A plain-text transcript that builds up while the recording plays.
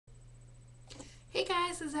Hey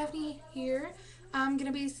guys, it's Stephanie here. I'm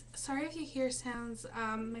gonna be sorry if you hear sounds.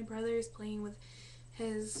 My brother is playing with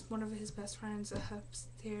one of his best friends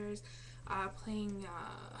upstairs, playing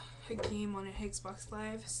a game on a Xbox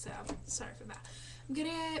Live. So sorry for that. I'm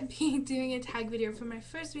gonna be doing a tag video for my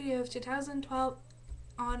first video of 2012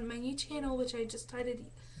 on my new channel, which I just started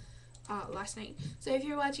last night. So if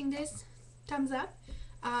you're watching this, thumbs up.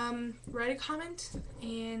 Write a comment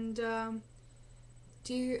and.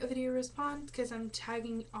 Do a video response because I'm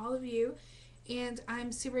tagging all of you, and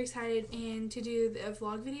I'm super excited and to do a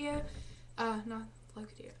vlog video, not vlog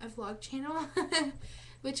video, a vlog channel,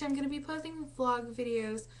 which I'm gonna be posting vlog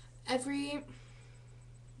videos every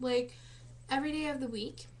every day of the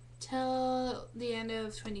week till the end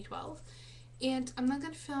of 2012, and I'm not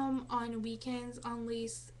gonna film on weekends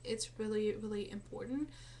unless it's really important.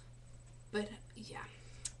 But yeah.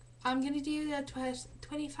 I'm gonna do the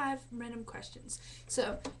 25 random questions.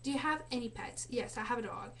 So, do you have any pets? Yes, I have a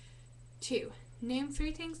dog. 2. Name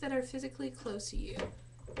 3 things that are physically close to you.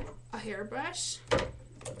 A hairbrush,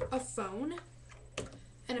 a phone,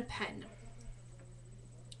 and a pen.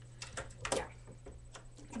 Yeah.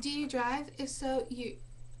 Do you drive? If so,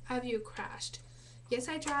 have you crashed? Yes,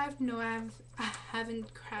 I drive. No, I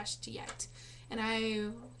haven't crashed yet, and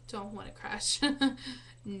I don't want to crash.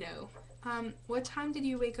 No. What time did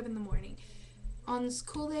you wake up in the morning? On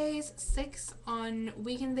school days, 6. On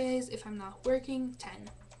weekend days, if I'm not working,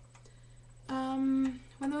 10.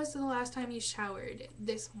 When was the last time you showered?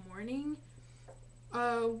 This morning.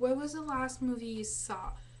 What was the last movie you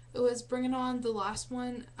saw? It was Bringing On, the last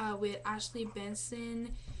one, with Ashley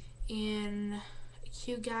Benson and a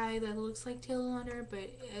cute guy that looks like Taylor Lautner, but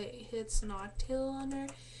it's not Taylor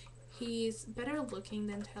Lautner. He's better looking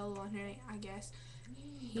than Taylor Lautner, I guess.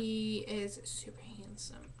 He is super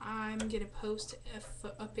handsome. I'm gonna post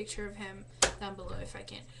a picture of him down below if I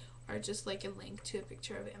can, or just like a link to a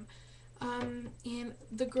picture of him. And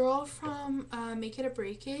the girl from Make It or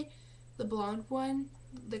Break It, the blonde one,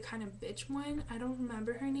 the kind of bitch one, I don't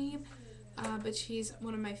remember her name, but she's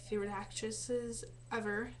one of my favorite actresses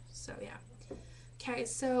ever. So yeah. Okay,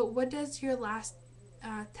 so what does your last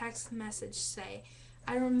text message say?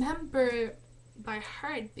 I remember by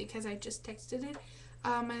heart because I just texted it.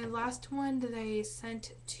 My last one that I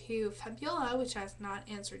sent to Fabiola, which has not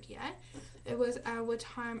answered yet, it was, what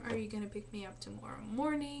time are you going to pick me up tomorrow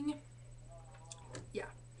morning? Yeah.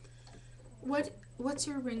 What's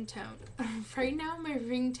your ringtone? Right now, my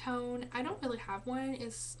ringtone, I don't really have one.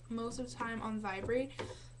 It's most of the time on vibrate.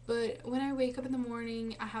 But when I wake up in the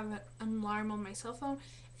morning, I have an alarm on my cell phone,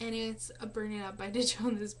 and it's a Burn It Up by the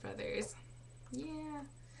Jonas Brothers. Yeah.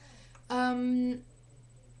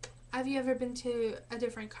 Have you ever been to a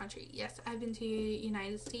different country? Yes, I've been to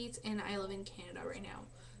United States and I live in Canada right now.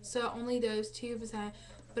 So only those two,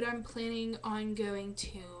 but I'm planning on going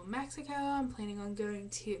to Mexico. I'm planning on going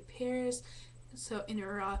to Paris, so in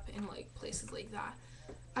Europe and like places like that.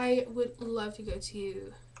 I would love to go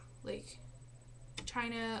to like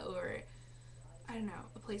China or I don't know,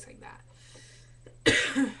 a place like that.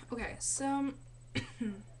 Okay, so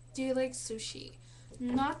do you like sushi?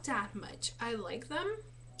 Not that much. I like them.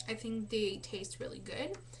 I think they taste really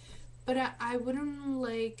good, but I wouldn't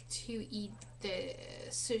like to eat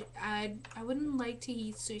I wouldn't like to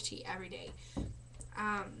eat sushi every day.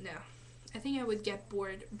 No, I think I would get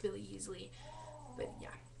bored really easily. But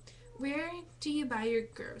yeah, where do you buy your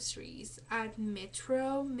groceries? At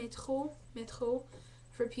Metro,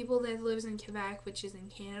 for people that lives in Quebec, which is in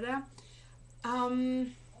Canada.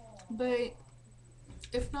 But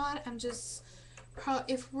if not, I'm just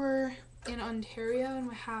if we're in Ontario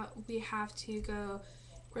and we have to go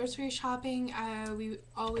grocery shopping, we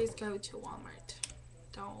always go to Walmart.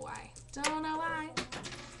 Don't know why. Don't know why.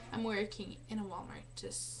 I'm working in a Walmart,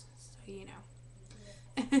 just so you know.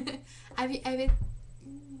 have you ever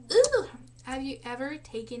have you ever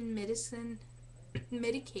taken medication?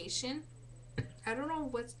 I don't know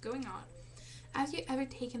what's going on. Have you ever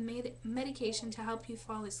taken medication to help you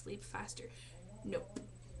fall asleep faster? Nope.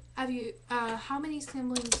 How many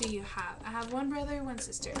siblings do you have? I have one brother, one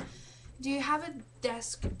sister. Do you have a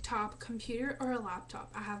desktop computer or a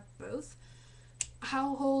laptop? I have both.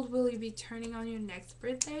 How old will you be turning on your next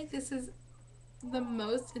birthday? This is the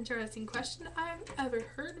most interesting question I've ever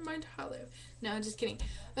heard in my entire life. No, just kidding.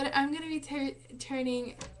 But I'm going to be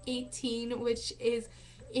turning 18, which is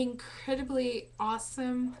incredibly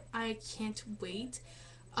awesome. I can't wait.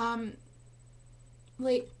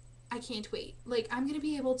 Like, I can't wait. Like, I'm gonna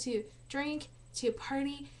be able to drink, to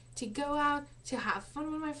party, to go out, to have fun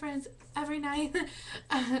with my friends every night.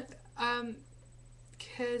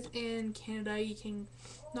 Because in Canada, you can,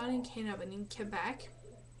 not in Canada, but in Quebec,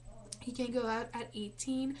 He can go out at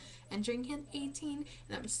 18 and drink at 18,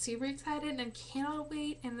 and I'm super excited and cannot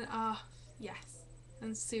wait. And yes,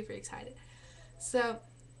 I'm super excited. So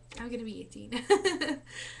I'm gonna be 18.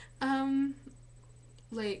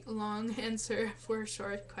 Like long answer for a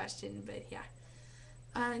short question, but yeah.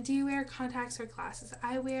 Do you wear contacts or glasses?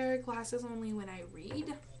 I wear glasses only when I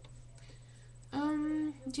read.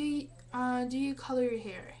 Do you color your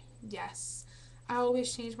hair? Yes. I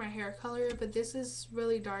always change my hair color, but this is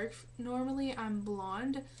really dark. Normally I'm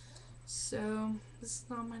blonde, so this is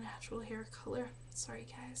not my natural hair color. Sorry,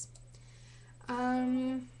 guys.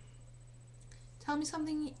 Tell me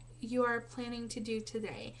something you are planning to do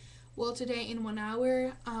today. Well, today in 1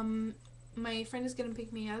 hour, my friend is gonna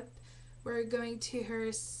pick me up. We're going to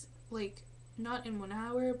her, like, not in 1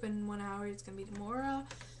 hour, but in 1 hour it's gonna be tomorrow.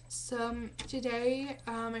 So today,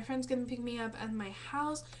 my friend's gonna pick me up at my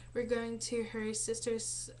house. We're going to her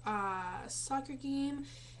sister's soccer game,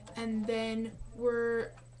 and then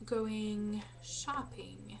we're going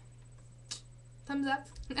shopping. Thumbs up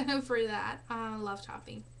for that. Love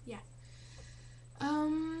shopping. Yeah.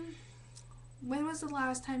 When was the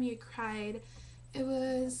last time you cried? It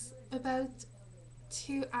was about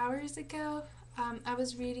 2 hours ago. I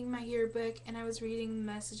was reading my yearbook and I was reading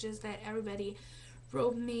messages that everybody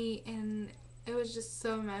wrote me, and it was just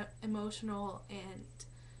so emotional. And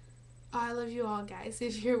I love you all, guys.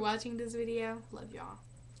 If you're watching this video, love y'all.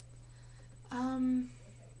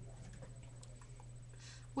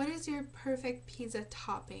 What is your perfect pizza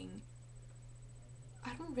topping?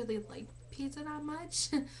 I don't really like pizza that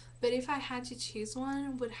much, but if I had to choose one,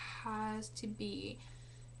 it would have to be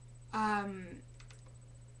a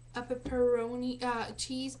pepperoni,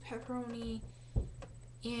 cheese, pepperoni,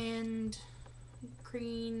 and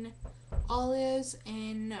green olives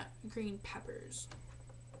and green peppers.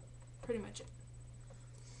 Pretty much it.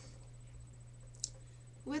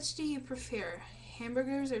 Which do you prefer,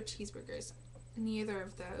 hamburgers or cheeseburgers? Neither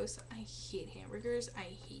of those. I hate hamburgers. I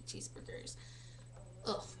hate cheeseburgers.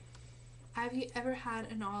 Ugh. Have you ever had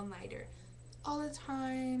an all-nighter? All the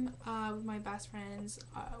time, with my best friends.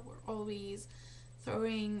 We're always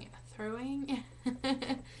throwing?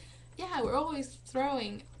 Yeah, we're always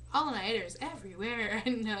throwing all-nighters everywhere.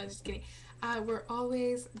 No, just kidding. We're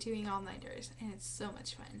always doing all-nighters, and it's so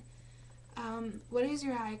much fun. What is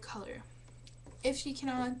your eye color? If you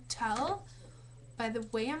cannot tell by the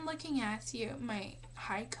way I'm looking at you, my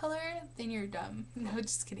eye color, then you're dumb. No,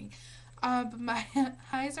 just kidding. But my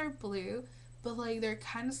eyes are blue, but like they're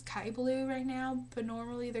kind of sky blue right now, but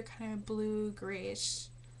normally they're kind of blue grayish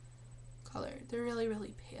color. They're really,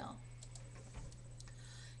 really pale.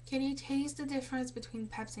 Can you taste the difference between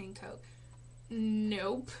Pepsi and Coke?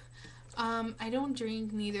 Nope. I don't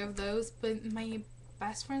drink neither of those, but my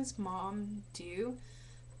best friend's mom do.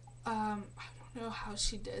 I don't know how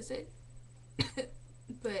she does it,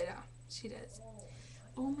 but she does.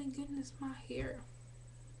 Oh my goodness, my hair.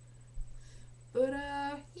 But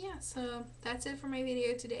yeah, so that's it for my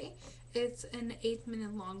video today. It's an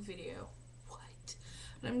 8-minute long video. What?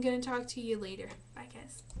 But I'm gonna talk to you later. Bye,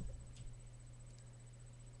 guys.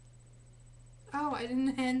 Oh, I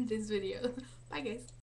didn't end this video. Bye, guys.